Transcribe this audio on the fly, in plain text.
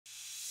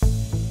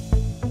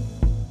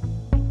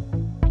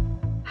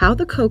how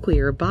the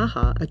Cochlear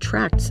Baha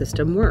Attract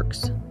system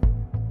works.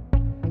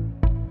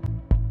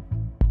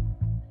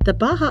 The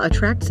Baha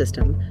Attract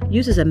system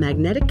uses a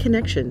magnetic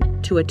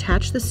connection to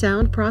attach the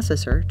sound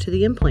processor to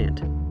the implant.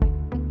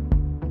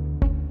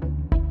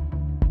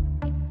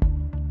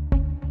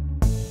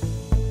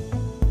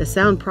 The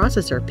sound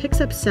processor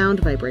picks up sound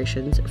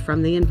vibrations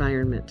from the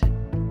environment.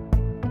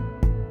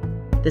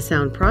 The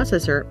sound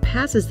processor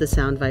passes the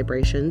sound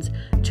vibrations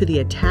to the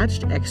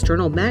attached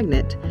external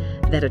magnet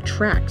that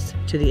attracts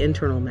to the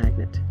internal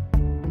magnet.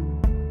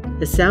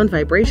 The sound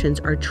vibrations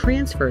are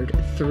transferred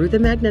through the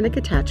magnetic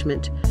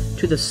attachment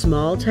to the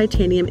small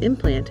titanium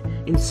implant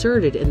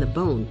inserted in the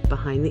bone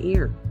behind the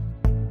ear.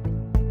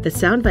 The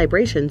sound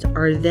vibrations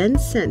are then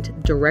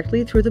sent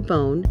directly through the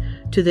bone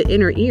to the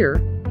inner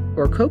ear,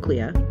 or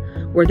cochlea,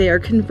 where they are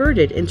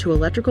converted into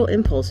electrical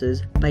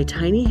impulses by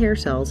tiny hair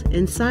cells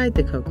inside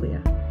the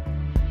cochlea.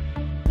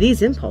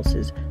 These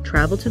impulses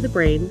travel to the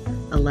brain,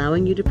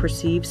 allowing you to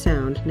perceive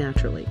sound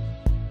naturally.